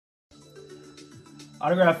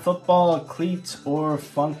Autograph football, CLEAT or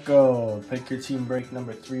FUNKO. Pick your team break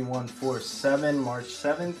number 3147, March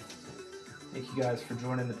 7th. Thank you guys for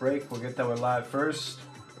joining the break. We'll get that one live first.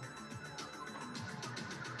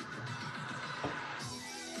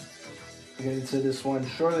 We'll get into this one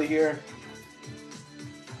shortly here.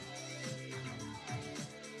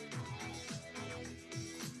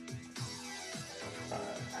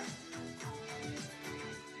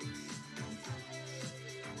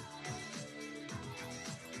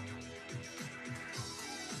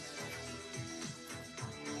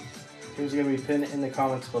 Who's going to be pinned in the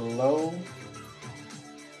comments below.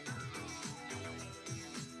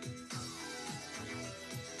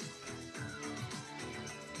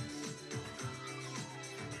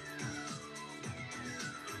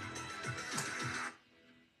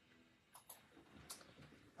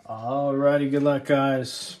 Alrighty, good luck,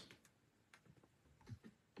 guys.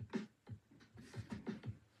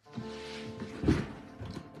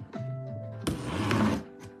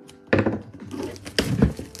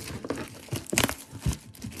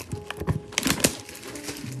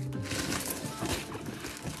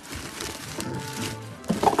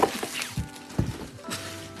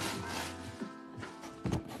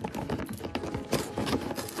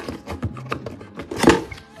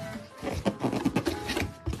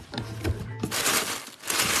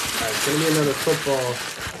 Give me another football.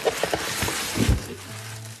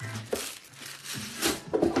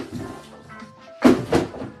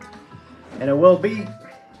 And it will be.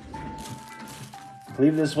 I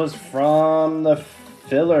believe this was from the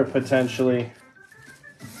filler potentially.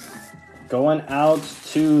 Going out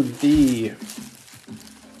to the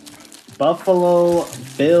Buffalo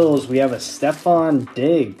Bills. We have a Stefon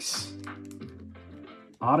Diggs.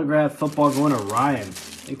 Autograph football going to Ryan.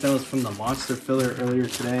 I think that was from the Monster filler earlier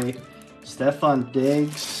today. Stefon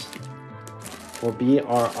Diggs will be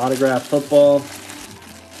our autograph football.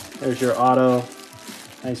 There's your auto.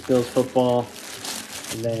 Nice Bills football.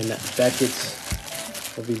 And then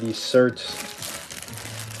Beckett's will be the cert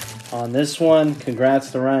on this one.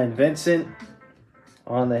 Congrats to Ryan Vincent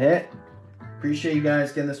on the hit. Appreciate you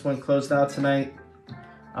guys getting this one closed out tonight.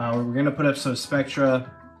 We're going to put up some Spectra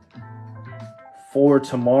for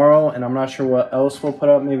tomorrow, and I'm not sure what else we'll put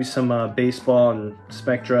up. Maybe some baseball and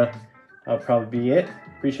Spectra. That'll probably be it.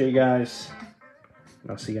 Appreciate you guys,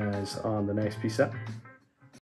 and I'll see you guys on the next piece up.